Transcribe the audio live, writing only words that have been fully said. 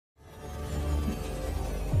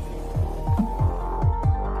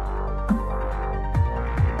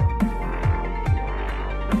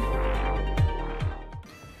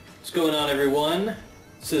What's going on, everyone?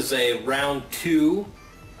 This is a round 2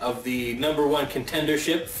 of the #1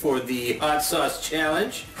 contendership for the Hot Sauce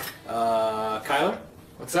Challenge. Kyler?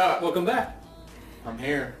 What's up? Welcome back. I'm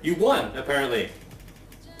here. You won, apparently.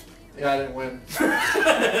 Yeah, I didn't win.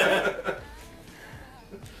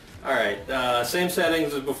 Alright, same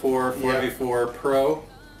settings as before, 4v4 Pro.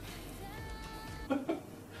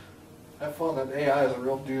 Have fun, that AI is a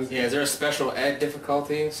real doozy. Yeah, is there a special ed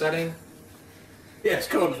difficulty setting? Yeah, it's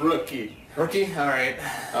called Rookie. Rookie? Alright.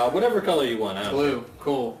 Whatever color you want. Blue.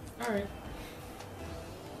 Cool. Alright.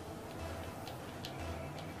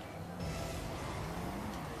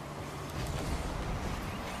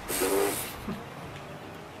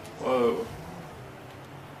 Whoa.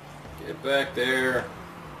 Get back there.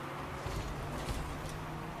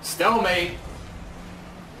 Stalemate.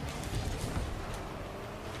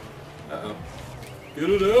 Uh-oh. Get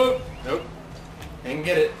it up! Nope. Didn't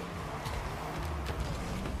get it.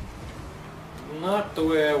 Not the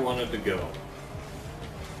way I wanted to go.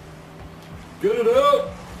 Get it out!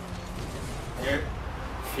 Here.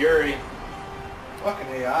 Fury. Fucking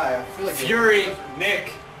AI, I feel like Fury.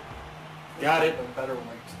 Nick. Got it. a better one.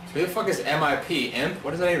 Who the fuck is MIP? Imp?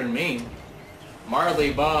 What does that even mean?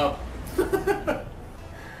 Marley Bob.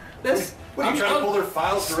 This... What, are you trying to pull their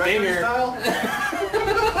files directly Stinger. style?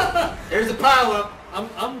 There's the pileup.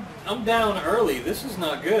 I'm down early. This is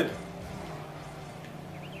not good.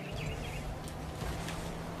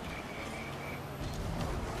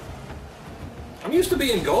 I'm used to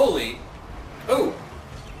being goalie. Oh.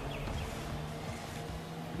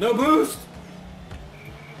 No boost.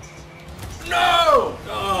 No.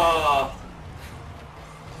 Oh.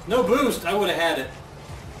 No boost. I would have had it.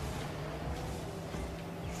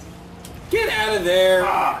 Get out of there.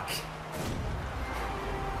 Fuck.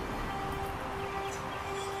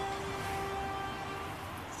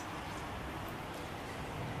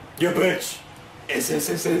 You bitch. Is.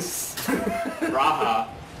 Raha.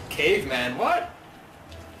 Caveman. What?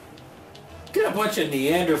 Get a bunch of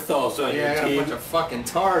Neanderthals on Yeah, I your got a team. bunch of fucking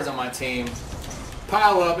tars on my team.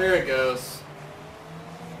 Pile up, there it goes.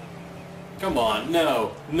 Come on,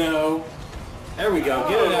 no. There we go,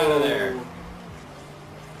 get it out of there.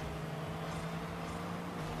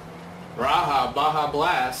 Raha, Baja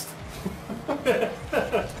Blast.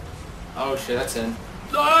 Oh shit, that's in.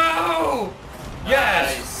 No!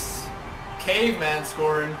 Yes! Nice. Caveman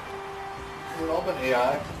scoring. We've all been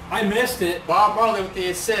AI. I missed it. Bob Marley with the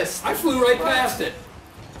assist. I flew right past it.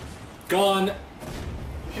 Gone.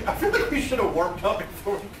 I feel like we should have warmed up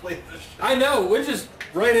before we played this shit. I know, we're just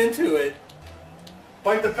right into it.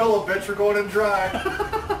 Bite the pillow, bitch, we're going in dry.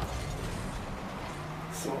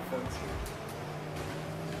 So offensive.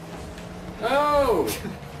 Oh!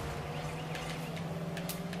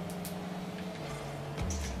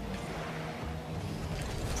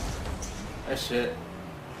 That shit.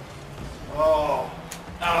 Oh.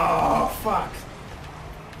 Oh, fuck.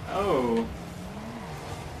 Oh.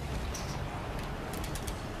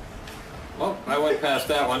 Well, I went past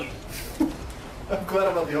that one. I'm glad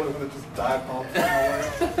I'm not the only one that just dive bombed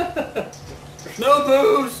from No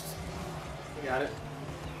boost! You got it.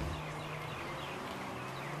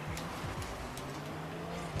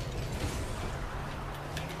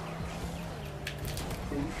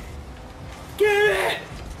 Get it!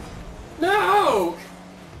 No!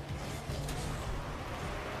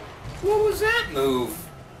 What was that move?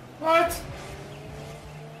 What?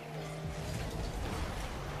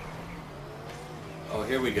 Oh,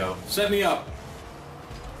 here we go. Set me up.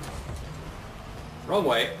 Wrong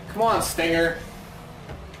way. Come on, Stinger.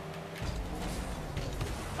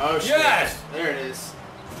 Oh shit. Yes! There it is.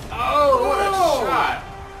 Oh, what Oh! a shot.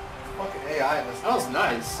 Fucking AI in this. That was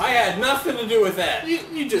nice. I had nothing to do with that.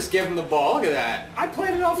 You just gave him the ball. Look at that. I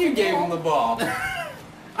played it off You the gave ball. him the ball.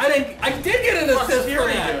 I did get an What's assist for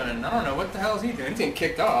Fury that. doing? I don't know. What the hell is he doing? He's getting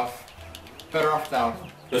kicked off. Better off without him.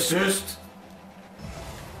 Assist.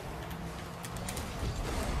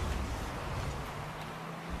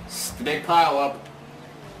 It's the big pile up.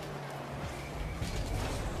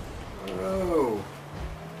 Oh.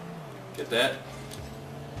 Get that.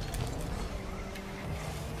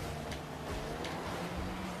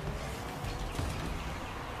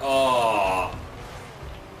 Oh.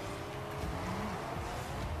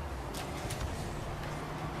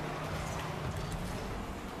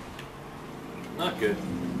 Not good.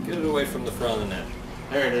 Get it away from the front of the net.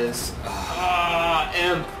 There it is. Ah,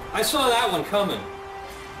 imp. I saw that one coming.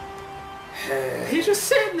 He's just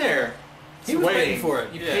sitting there. He was waiting for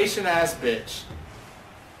it. You Yeah. patient ass bitch.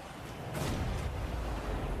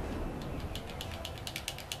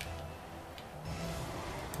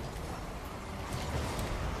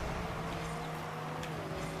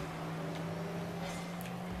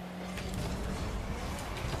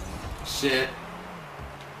 Shit.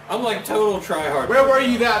 I'm like total tryhard. Where were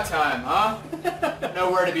you that time, huh?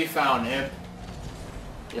 Nowhere to be found, imp.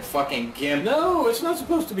 You fucking gimp. No, it's not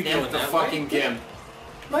supposed to be Imp going the that fucking way. gimp.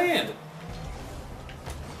 Land.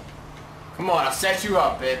 Come on, I set you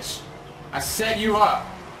up, bitch. I set you up.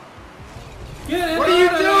 Get What are you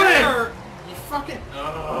out of doing? there. You fucking...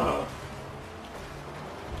 Ugh.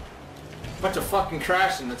 Bunch of fucking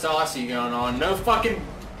crashing, that's all I see going on. No fucking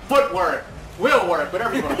footwork. Wheel work,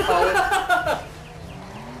 whatever you want to call it.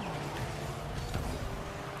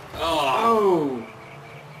 Oh.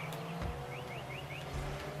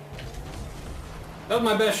 That was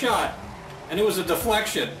my best shot. And it was a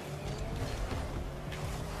deflection.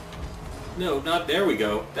 No, not there we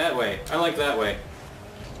go. That way. I like that way.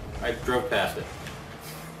 I drove past it.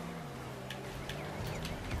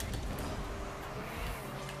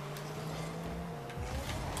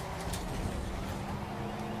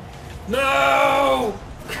 No!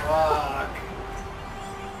 Fuck.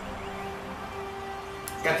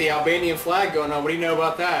 Got the Albanian flag going on. What do you know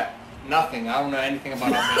about that? Nothing. I don't know anything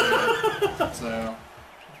about Albania. So...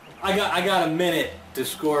 I got a minute to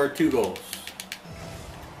score 2 goals.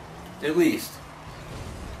 At least.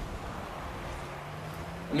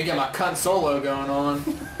 Let me get my cunt solo going on.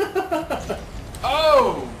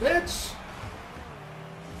 Oh, bitch!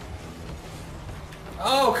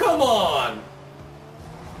 Oh, come on!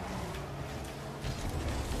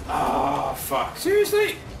 Oh, fuck.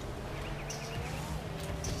 Seriously?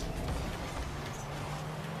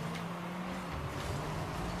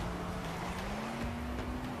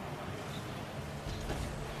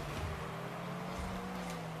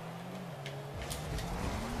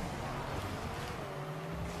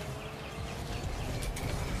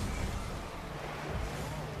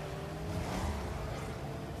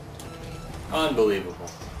 Unbelievable.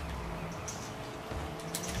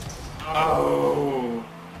 Oh.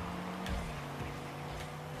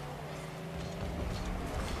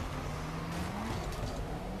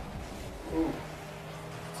 Ooh.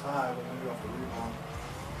 It's high, but maybe off the rebound.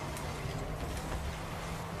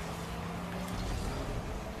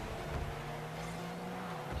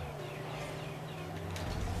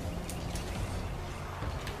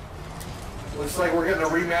 Looks like we're getting a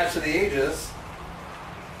rematch of the ages.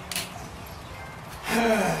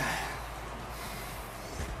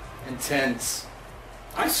 Intense.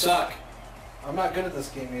 I suck. I'm not good at this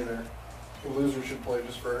game either. The loser should play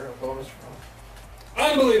just for a bonus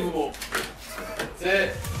round. Unbelievable. That's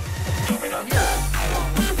it. Yeah.